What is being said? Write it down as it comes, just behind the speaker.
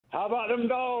How about them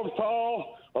dogs,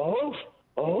 Paul? Oof,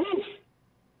 oof.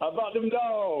 How about them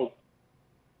dogs?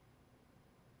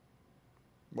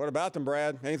 What about them,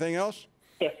 Brad? Anything else?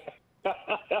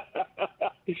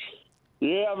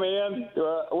 Yeah, man.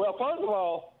 Well, first of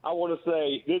all, I want to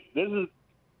say this is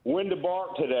when to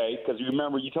bark today, because you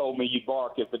remember you told me you'd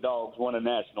bark if the Dogs won a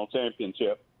national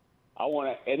championship. I want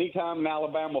to, anytime an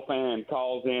Alabama fan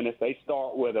calls in, if they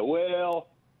start with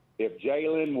if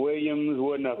Jalen Williams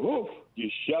wouldn't have, you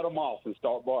shut them off and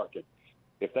start barking.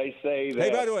 If they say that.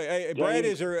 Hey, by the way, Brad,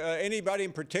 is there anybody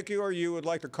in particular you would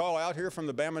like to call out here from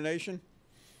the Bama Nation?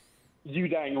 You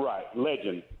dang right.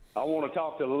 Legend. I want to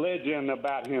talk to Legend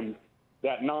about him,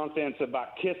 that nonsense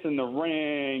about kissing the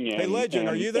ring. And, hey, Legend,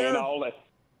 are you there? And all that.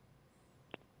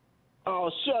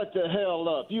 Oh, shut the hell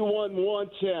up. You won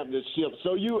one championship,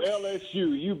 so you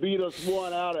LSU, you beat us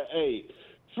 1 out of 8.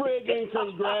 Friggin'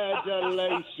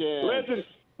 congratulations.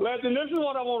 Legend, this is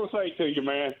what I want to say to you,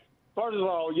 man. First of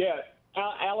all, yeah,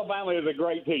 Alabama is a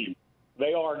great team.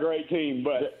 They are a great team,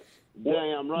 but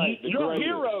damn right. Your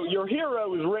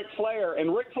hero is Ric Flair,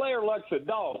 and Ric Flair likes the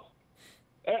dogs.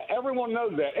 Everyone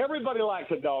knows that. Everybody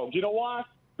likes a dog. You know why?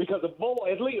 Because at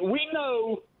least we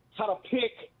know how to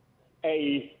pick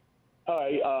a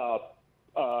bulldog,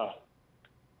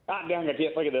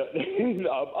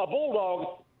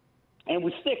 and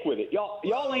we stick with it. Y'all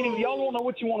don't know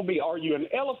what you want to be. Are you an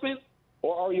elephant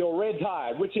or are you a red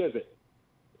tide? Which is it?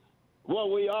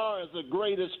 What we are is the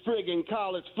greatest friggin'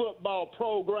 college football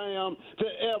program to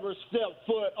ever step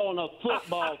foot on a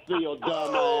football field,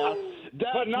 dumbass.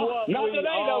 That's not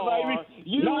today, though, baby.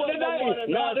 You not today.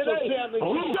 Not today.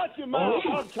 Shut your mouth.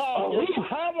 I'm talking.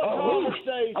 Have a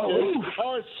conversation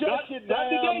or shut your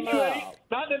damn mouth.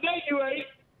 Not today, you ain't.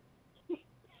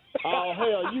 Oh,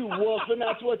 hell, you wolfing.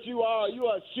 That's what you are. You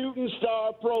are a shooting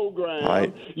star program.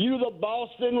 Right. You the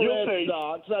Boston Red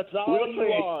Sox. That's all you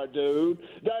are, dude.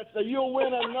 You'll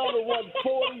win another one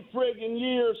 40 friggin'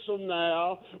 years from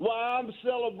now while I'm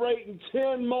celebrating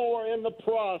 10 more in the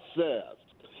process.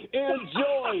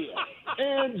 Enjoy it.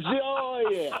 Enjoy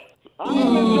it.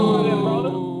 I'm enjoying it,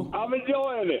 brother. I'm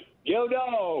enjoying it. Yo,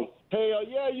 dog. Hell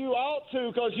yeah, you ought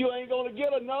to, because you ain't going to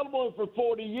get another one for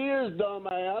 40 years,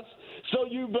 dumbass. So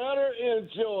you better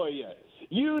enjoy it.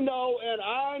 You know and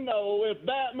I know if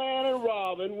Batman and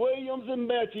Robin, Williams and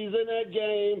Mechie's in that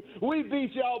game, we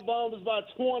beat y'all bums by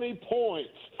 20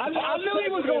 points. I knew he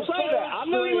was going to say that. I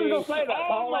knew he was going to say that.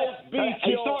 Almost beat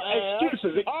your ass.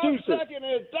 Excuses. Our second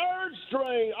and third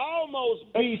string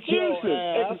almost beat your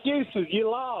ass. Excuses.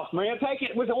 You lost, man. Take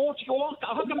it. How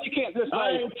come you can't just say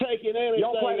I ain't taking anything.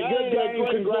 Y'all played a good game.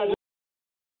 Congratulations.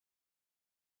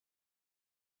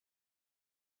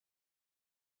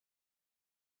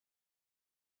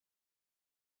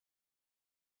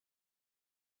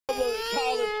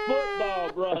 College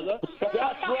football, brother.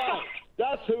 That's right.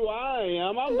 That's who I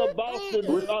am. I'm the Boston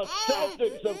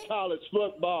Celtics of college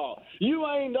football. You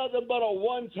ain't nothing but a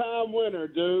one-time winner,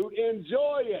 dude.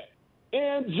 Enjoy it.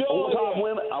 Enjoy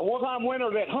it. A one-time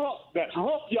winner that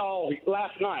humped y'all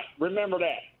last night. Remember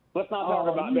that. Let's not talk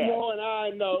about that. You know and I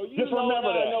know. Just remember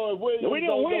that. We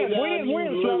didn't win. We didn't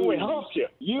win, son. We humped you.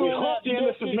 We humped you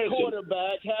into submission.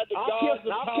 Quarterback had the I'll kiss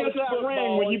that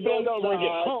ring when you bend over and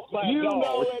get humped by a dog. You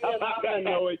know it and I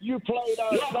know it. You played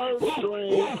our third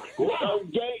string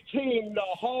team the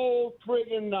whole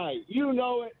friggin' night. You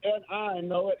know it and I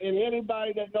know it. And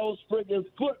anybody that knows friggin'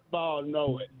 football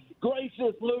know it.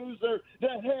 Gracious loser,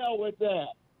 the hell with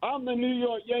that. I'm the New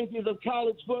York Yankees of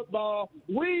college football.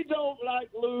 We don't like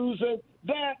losing.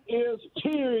 That is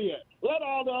period. Let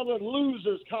all the other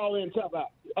losers call in and talk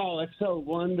about, oh, it's so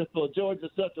wonderful.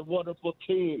 Georgia's such a wonderful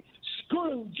team.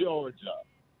 Screw Georgia.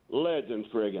 Legend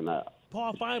friggin' out.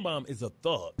 Paul Finebaum is a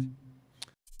thug.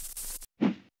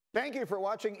 Thank you for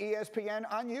watching ESPN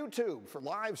on YouTube. For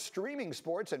live streaming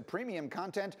sports and premium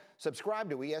content, subscribe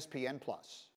to ESPN+.